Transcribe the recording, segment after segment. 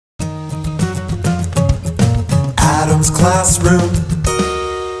mom's classroom.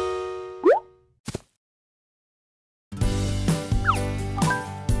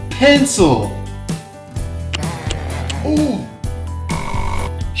 Pencil. Oh,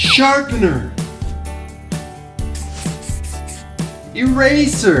 sharpener.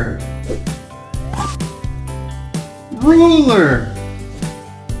 Eraser. Ruler.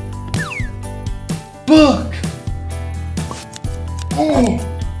 Book. Oh,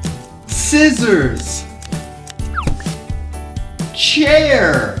 scissors.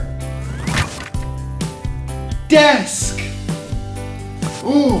 Chair. Desk.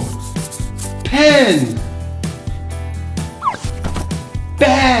 Oh, pen.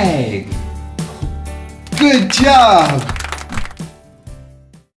 Bag. Good job.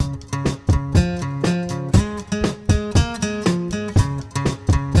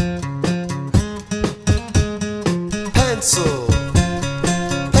 Pencil,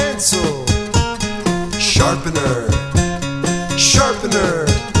 pencil. Sharpener, sharpener.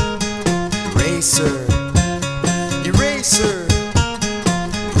 Eraser, eraser.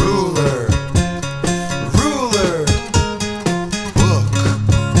 Ruler, ruler. Book,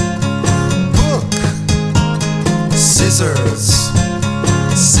 book. Scissors,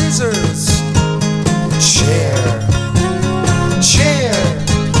 scissors. Chair, chair.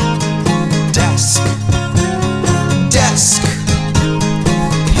 Desk, desk.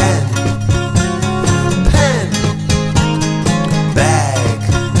 Pen, pen. Bag,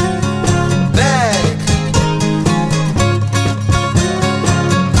 bag.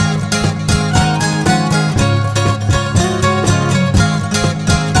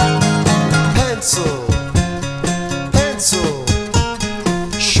 Pencil, pencil.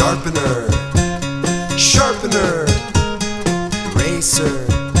 Sharpener, sharpener. Eraser,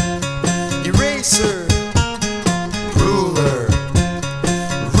 eraser. Ruler,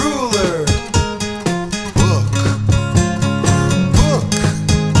 ruler. Book, book.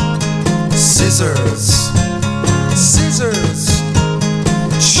 Scissors, scissors.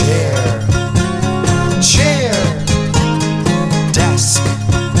 Chair, chair. Desk,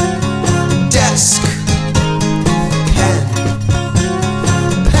 desk. Pen,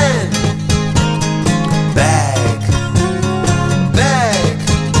 pen. Bag, bag.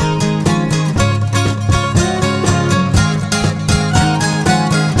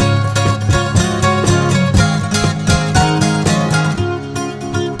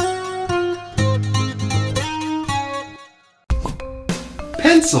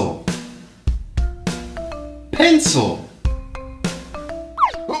 Pencil. Pencil.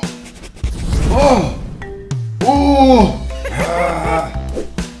 Oh. Oh. Ah.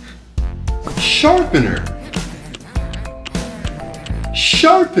 Sharpener.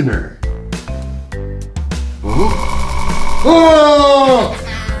 Sharpener. Oh. Oh.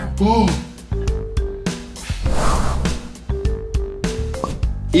 Oh.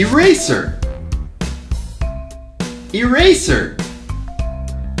 Eraser. Eraser.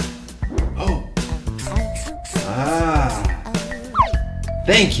 Oh. Ah.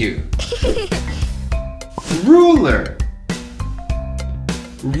 Thank you. Ruler.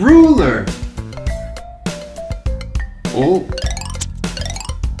 Ruler. Oh.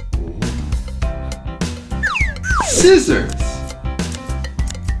 Scissors.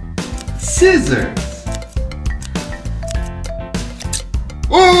 Scissors.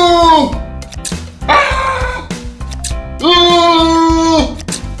 Oh! Ah! Oh!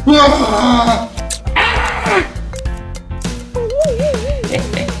 Ah! Ah!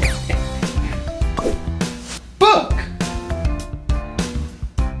 Book.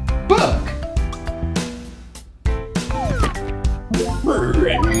 Book.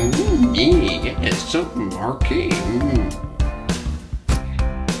 It's so marquee.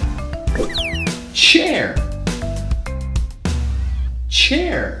 Chair.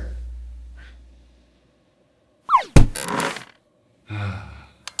 Chair.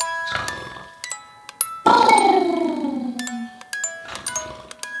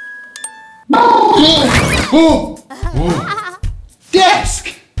 Oh! Oh!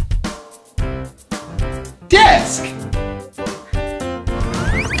 Desk! Desk!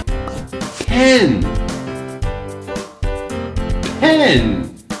 Pen!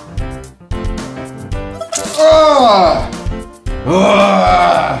 Pen! Ah!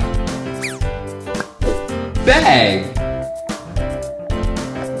 Ah! Bag!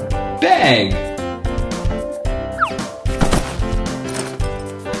 Bag!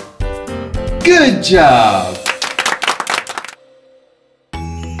 Good job!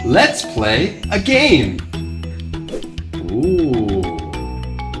 Let's play a game. Ooh.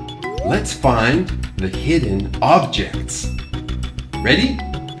 Let's find the hidden objects. Ready?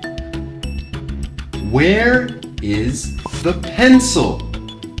 Where is the pencil?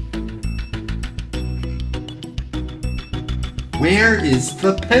 Where is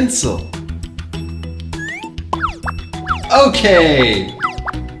the pencil? Okay.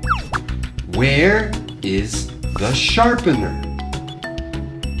 Where is the sharpener?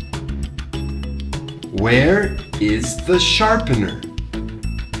 Where is the sharpener?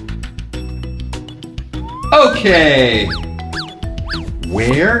 Okay.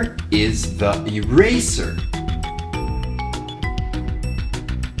 Where is the eraser?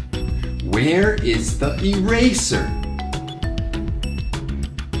 Where is the eraser?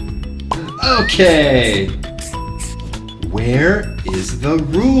 Okay. Where is the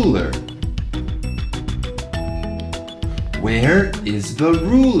ruler? Where is the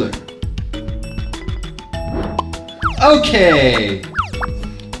ruler? Okay.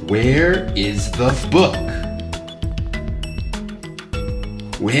 Where is the book?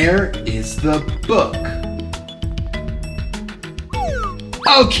 Where is the book?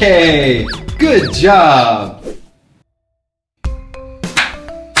 Okay. Good job.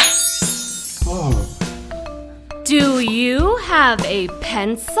 Oh. Do you have a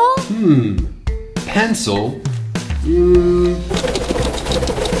pencil? Pencil?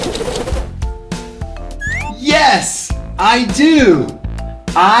 Yes, I do.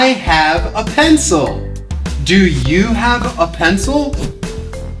 I have a pencil. Do you have a pencil?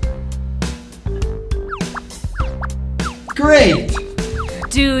 Great.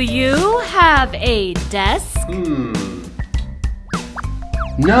 Do you have a desk?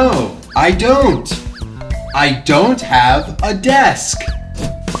 No, I don't. I don't have a desk.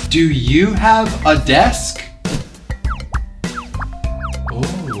 Do you have a desk?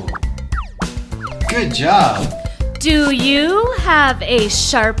 Oh, good job. Do you have a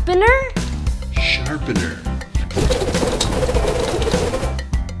sharpener? Sharpener.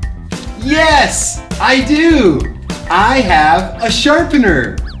 Yes, I do. I have a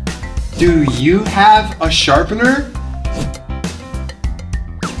sharpener. Do you have a sharpener?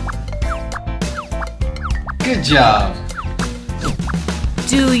 Good job.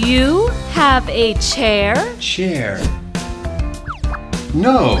 Do you have a chair? Chair.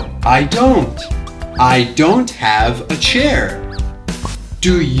 No, I don't. I don't have a chair.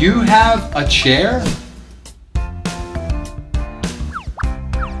 Do you have a chair?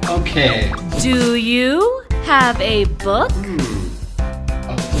 Okay. Do you have a book?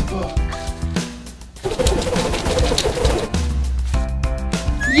 A book.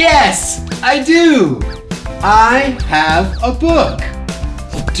 Yes, I do. I have a book.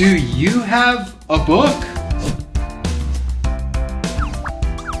 Do you have a book?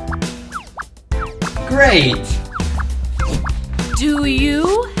 Great. Do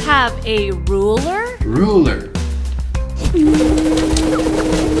you have a ruler? Ruler.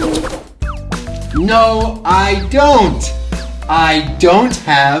 No, I don't. I don't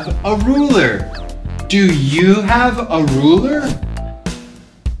have a ruler. Do you have a ruler?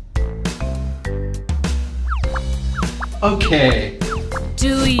 Okay.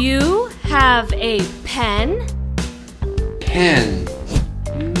 Do you have a pen? Pen.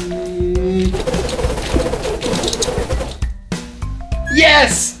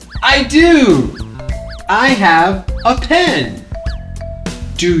 Yes, I do. I have a pen.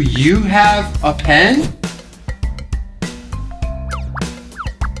 Do you have a pen?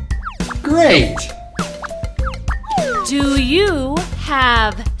 Great. Do you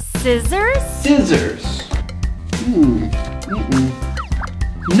have scissors? Scissors.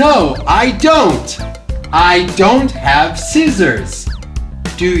 No, I don't. I don't have scissors.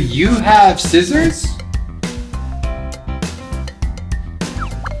 Do you have scissors?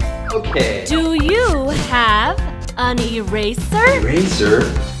 Okay. Do you have an eraser? Eraser?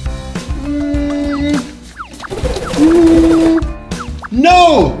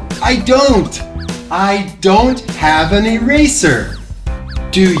 No, I don't. I don't have an eraser.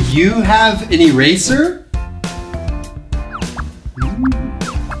 Do you have an eraser?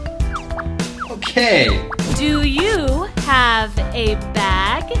 Okay. Do you have a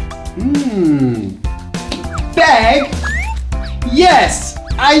bag? Bag? Yes,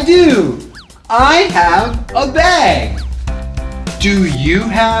 I do. I have a bag. Do you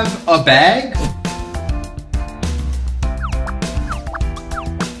have a bag?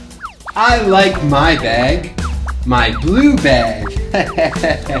 I like my bag. My blue bag.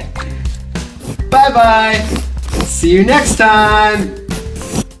 Bye-bye. See you next time.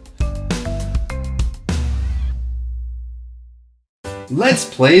 Let's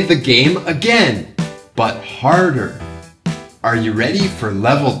play the game again, but harder. Are you ready for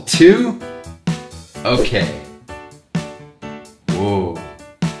level 2? Okay. Whoa.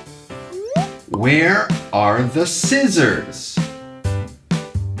 Where are the scissors?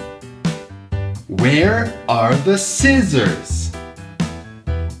 Where are the scissors?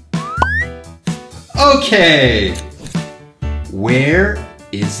 Okay. Where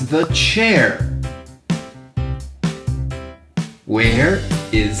is the chair? Where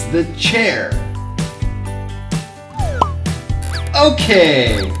is the chair?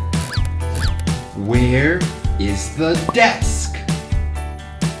 Okay. Where is the desk?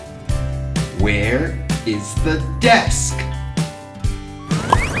 Where is the desk?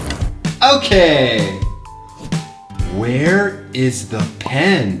 Okay. Where is the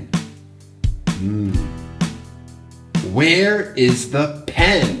pen? Where is the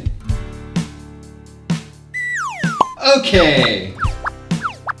pen? Okay.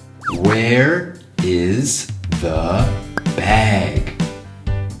 Where is the bag?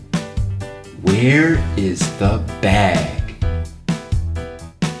 Where is the bag?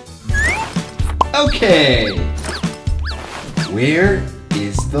 Okay. Where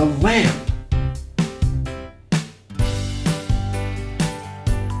is the lamp?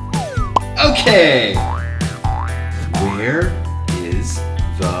 Okay. Where is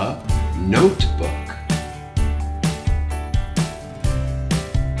the notebook?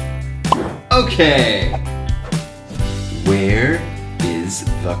 Okay. Where is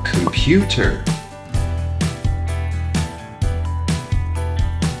the computer?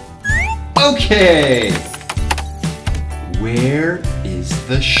 Okay. Where is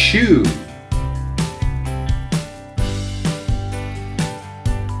the shoe?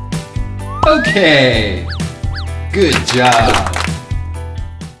 Okay. Good job.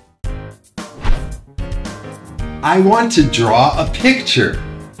 I want to draw a picture.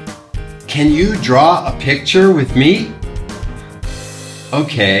 Can you draw a picture with me?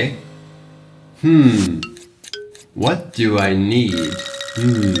 Okay. What do I need?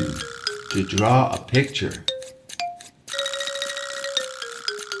 To draw a picture.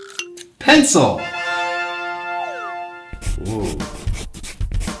 Pencil. Whoa.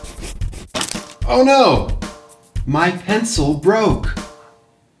 Oh no! My pencil broke.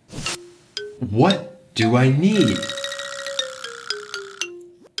 What do I need?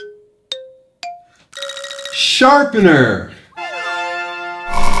 Sharpener.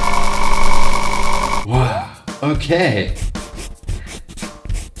 Wow, okay.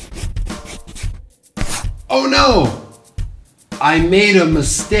 Oh no! I made a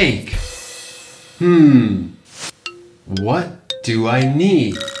mistake. What do I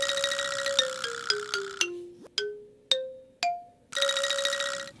need?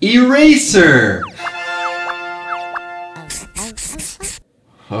 Eraser.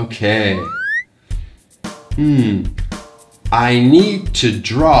 Okay. I need to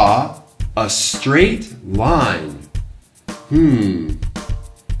draw a straight line.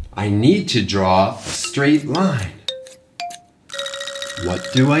 I need to draw a straight line. What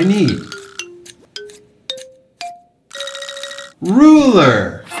do I need?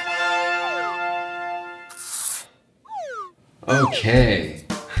 Ruler. Okay.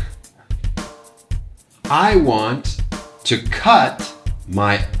 I want to cut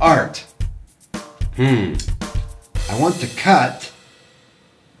my art. I want to cut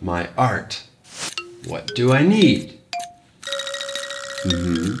my art. What do I need?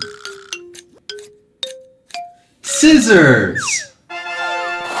 Scissors.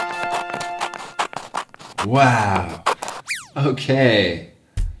 Wow. Okay.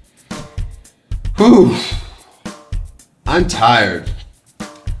 Whew. I'm tired.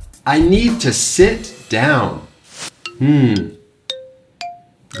 I need to sit down.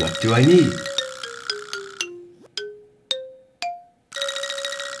 What do I need?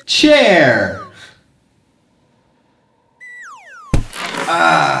 Chair.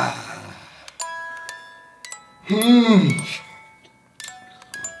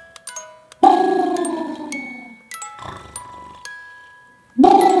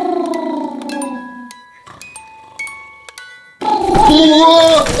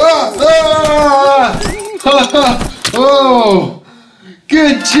 Oh,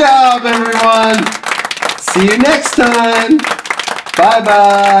 good job, everyone. See you next time.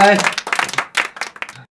 Bye-bye.